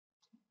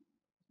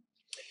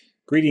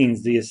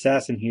Greetings, the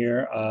assassin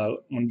here. I'm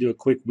going to do a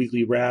quick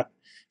weekly wrap.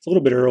 It's a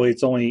little bit early.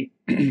 It's only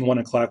 1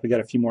 o'clock. We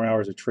got a few more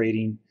hours of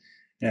trading.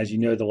 And as you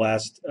know, the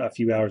last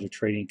few hours of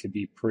trading could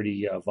be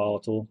pretty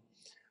volatile.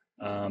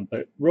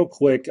 But real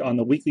quick, on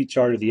the weekly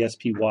chart of the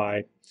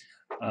SPY,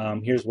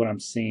 here's what I'm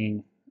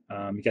seeing.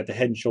 You got the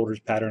head and shoulders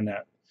pattern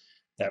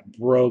that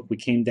broke. We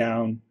came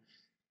down,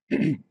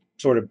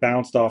 sort of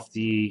bounced off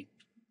the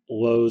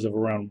lows of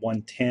around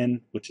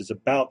 110, which is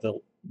about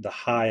the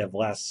high of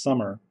last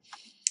summer.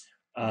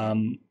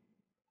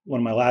 One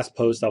of my last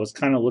posts, I was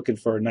kind of looking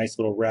for a nice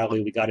little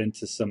rally. We got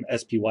into some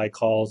SPY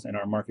calls in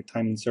our market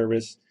timing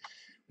service.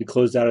 We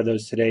closed out of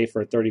those today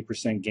for a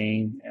 30%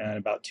 gain in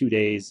about 2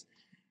 days.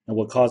 And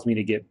what caused me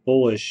to get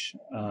bullish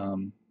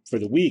for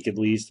the week at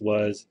least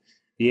was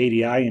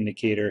the ADI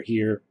indicator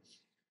here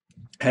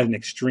had an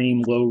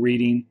extreme low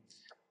reading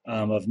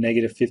of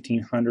negative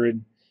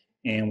 1500,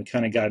 and we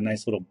kind of got a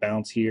nice little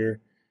bounce here.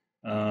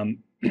 The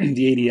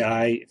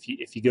ADI,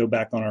 if you go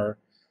back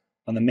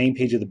on the main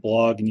page of the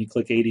blog and you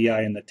click ADI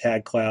in the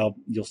tag cloud,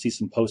 you'll see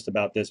some posts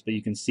about this, but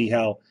you can see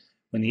how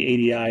when the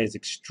ADI is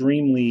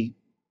extremely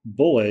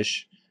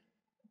bullish,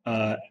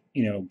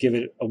 give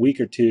it a week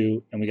or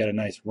two and we got a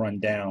nice run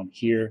down.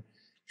 Here,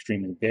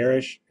 extremely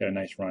bearish, got a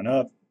nice run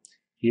up.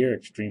 Here,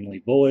 extremely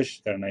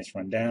bullish, got a nice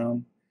run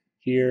down.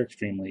 Here,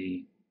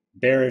 extremely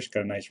bearish,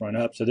 got a nice run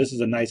up. So this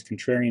is a nice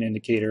contrarian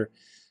indicator.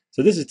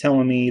 So this is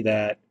telling me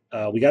that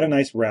we got a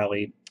nice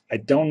rally. I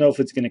don't know if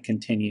it's going to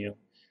continue.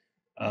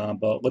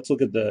 But let's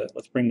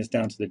bring this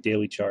down to the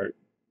daily chart.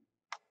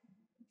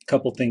 A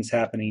couple things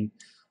happening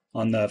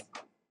on the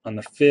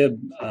fib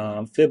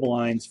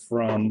lines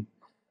from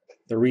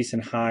the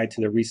recent high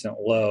to the recent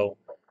low.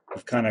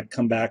 We've kind of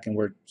come back and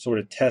we're sort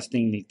of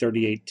testing the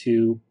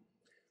 38.2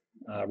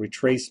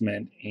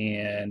 retracement.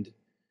 And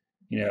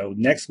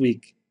next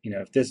week,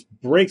 if this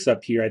breaks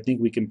up here, I think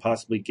we can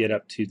possibly get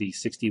up to the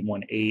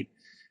 61.8,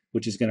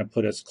 which is going to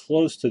put us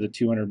close to the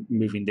 200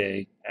 moving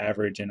day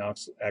average and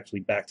actually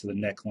back to the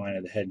neckline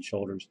of the head and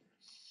shoulders.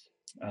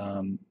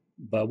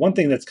 But one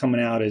thing that's coming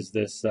out is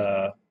this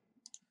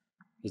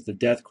is the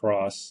death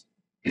cross,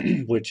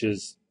 which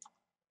is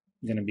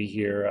going to be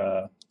here,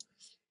 I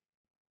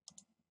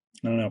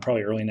don't know,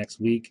 probably early next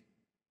week.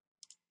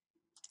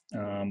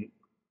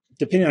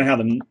 Depending on how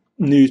the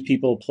news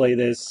people play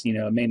this,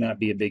 it may not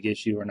be a big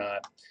issue or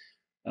not.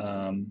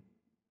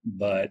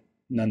 But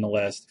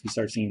nonetheless, if you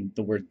start seeing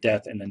the word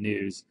death in the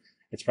news,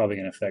 it's probably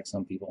going to affect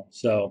some people.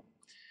 So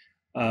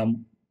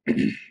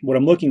what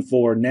I'm looking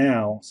for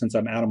now, since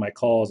I'm out of my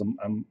calls,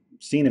 I'm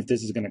seeing if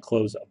this is going to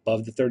close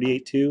above the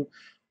 38.2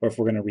 or if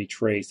we're going to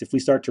retrace. If we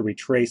start to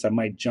retrace, I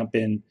might jump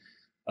in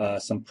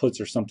some puts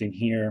or something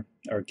here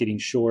or getting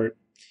short.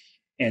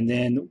 And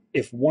then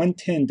if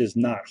 110 does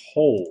not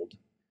hold,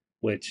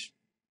 which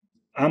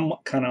I'm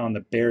kind of on the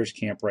bearish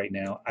camp right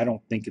now, I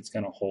don't think it's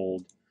going to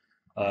hold.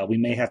 We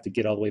may have to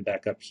get all the way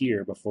back up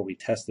here before we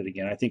test it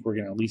again. I think we're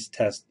going to at least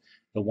test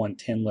the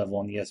 110 level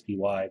on the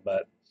SPY.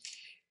 But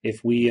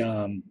if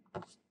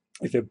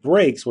it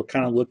breaks, we're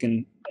kind of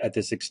looking at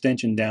this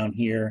extension down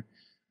here,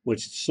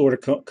 which sort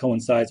of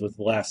coincides with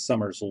last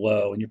summer's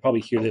low. And you'll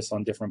probably hear this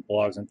on different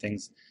blogs and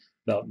things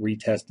about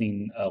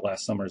retesting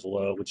last summer's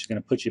low, which is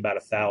going to put you about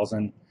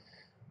 1,000,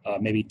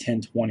 maybe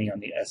 1020 on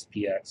the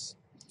SPX.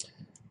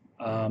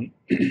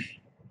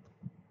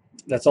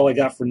 That's all I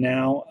got for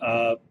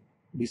now.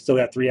 We still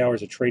got 3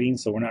 hours of trading,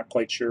 so we're not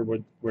quite sure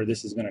where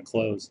this is going to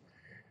close.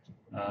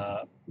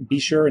 Be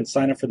sure and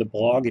sign up for the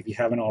blog if you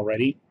haven't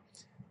already.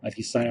 If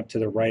you sign up to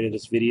the right of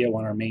this video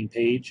on our main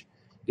page,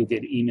 you'll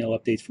get email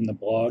updates from the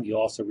blog. You'll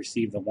also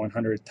receive the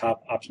 100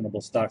 top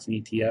optionable stocks and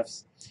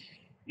ETFs.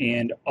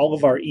 And all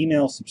of our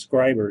email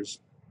subscribers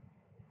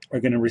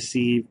are going to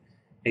receive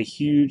a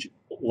huge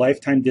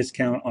lifetime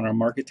discount on our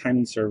market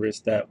timing service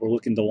that we're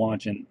looking to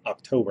launch in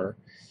October.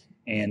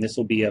 And this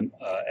will be a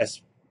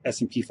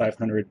S&P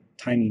 500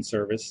 timing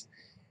service,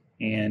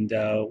 and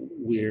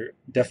we're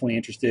definitely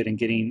interested in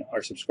getting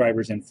our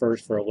subscribers in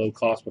first for a low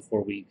cost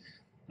before we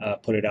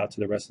put it out to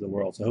the rest of the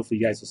world. So hopefully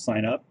you guys will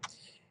sign up,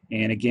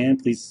 and again,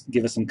 please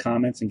give us some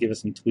comments and give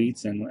us some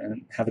tweets,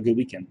 and have a good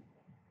weekend.